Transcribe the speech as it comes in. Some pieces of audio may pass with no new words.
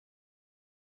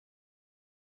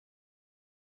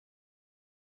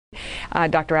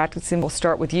Dr. Atkinson, we'll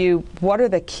start with you. What are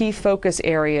the key focus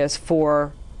areas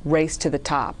for Race to the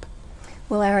Top?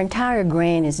 Well, our entire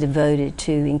grant is devoted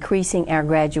to increasing our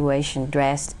graduation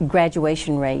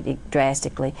rate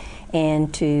drastically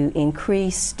and to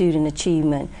increase student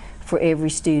achievement for every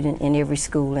student in every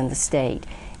school in the state.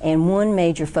 And one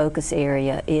major focus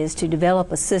area is to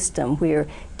develop a system where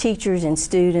teachers and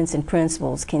students and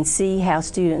principals can see how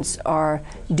students are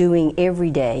doing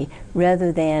every day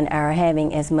rather than our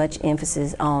having as much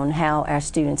emphasis on how our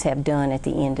students have done at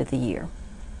the end of the year.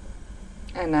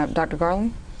 And Dr.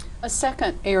 Garland? A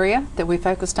second area that we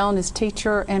focused on is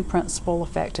teacher and principal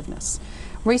effectiveness.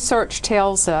 Research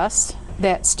tells us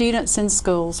that students in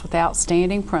schools with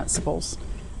outstanding principals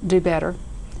do better,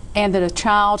 and that a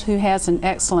child who has an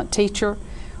excellent teacher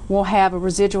will have a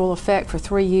residual effect for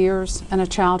 3 years, and a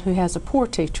child who has a poor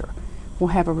teacher will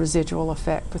have a residual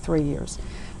effect for 3 years.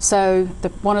 So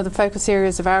one of the focus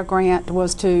areas of our grant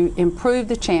was to improve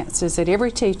the chances that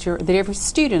every teacher, that every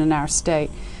student in our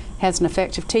state has an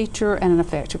effective teacher and an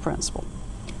effective principal.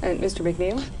 And Mr.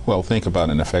 McNeil? Well, think about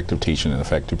an effective teacher and an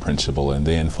effective principal, and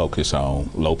then focus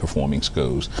on low-performing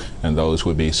schools. And those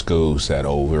would be schools that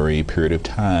over a period of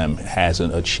time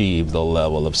hasn't achieved the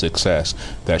level of success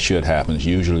that should happen.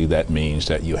 Usually that means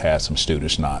that you have some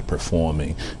students not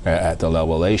performing at the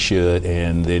level they should,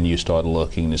 and then you start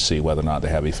looking to see whether or not they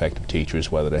have effective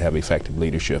teachers, whether they have effective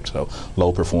leadership. So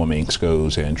low-performing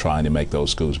schools and trying to make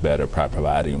those schools better,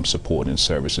 providing them support and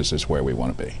services is where we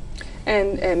want to be.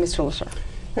 And Mr. Lisser?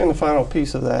 And the final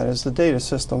piece of that is the data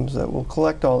systems that will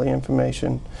collect all the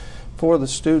information for the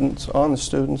students, on the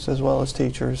students as well as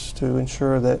teachers, to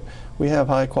ensure that we have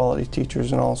high quality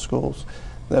teachers in all schools,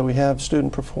 that we have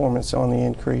student performance on the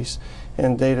increase,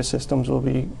 and data systems will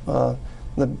be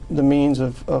the means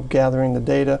of gathering the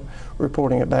data,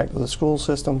 reporting it back to the school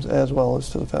systems as well as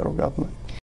to the federal government.